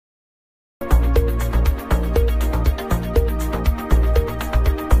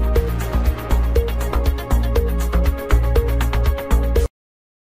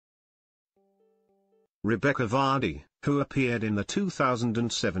Rebekah Vardy, who appeared in the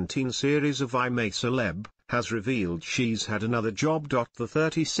 2017 series of I'm A Celeb, has revealed she's had another job. The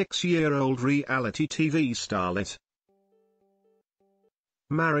 36-year-old reality TV starlet,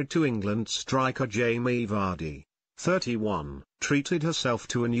 married to England striker Jamie Vardy, 31, treated herself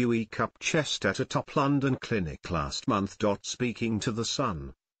to a new E-cup chest at a top London clinic last month. Speaking to The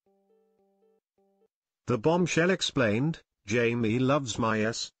Sun, the bombshell explained, "Jamie loves my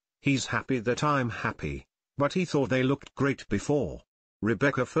ass. He's happy that I'm happy, but he thought they looked great before."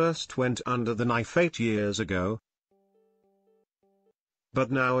 Rebekah first went under the knife 8 years ago,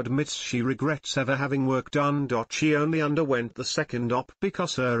 but now admits she regrets ever having work done. She only underwent the second op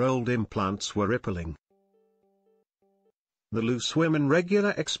because her old implants were rippling. The Loose Women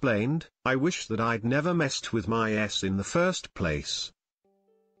regular explained, "I wish that I'd never messed with my ass in the first place.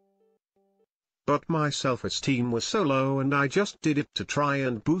 But my self-esteem was so low and I just did it to try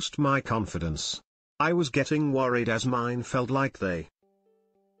and boost my confidence. I was getting worried as mine felt like they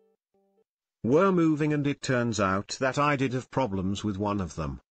were moving, and it turns out that I did have problems with one of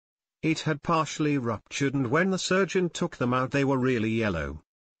them. It had partially ruptured, and when the surgeon took them out they were really yellow."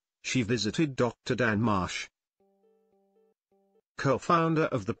 She visited Dr. Dan Marsh, co-founder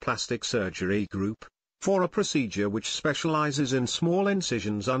of the plastic surgery group, for a procedure which specializes in small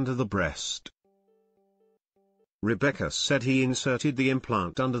incisions under the breast. Rebekah said he inserted the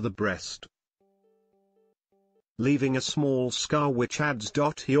implant under the breast, leaving a small scar which adds.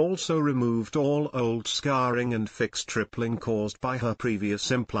 He also removed all old scarring and fixed rippling caused by her previous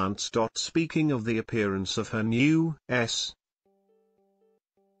implants. Speaking of the appearance of her new S,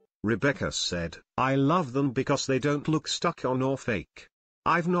 Rebekah said, "I love them because they don't look stuck on or fake.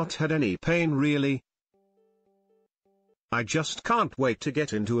 I've not had any pain really. I just can't wait to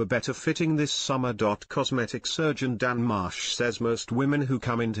get into a better fitting this summer." Cosmetic surgeon Dan Marsh says most women who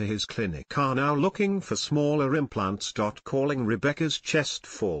come into his clinic are now looking for smaller implants. Calling Rebekah's chest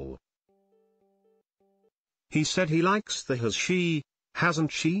full, he said he likes the has she,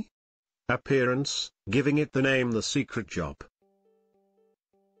 hasn't she appearance, giving it the name The Secret Job.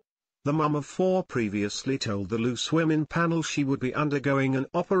 The mum of 4 previously told the Loose Women panel she would be undergoing an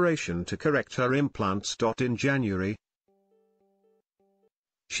operation to correct her implants. In January,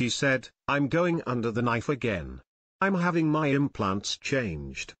 she said, "I'm going under the knife again. I'm having my implants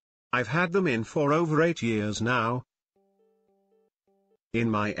changed. I've had them in for over 8 years now. In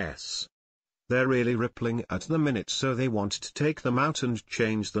my S. They're really rippling at the minute, so they want to take them out and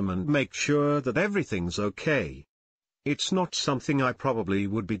change them and make sure that everything's okay. It's not something I probably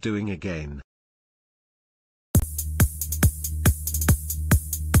would be doing again."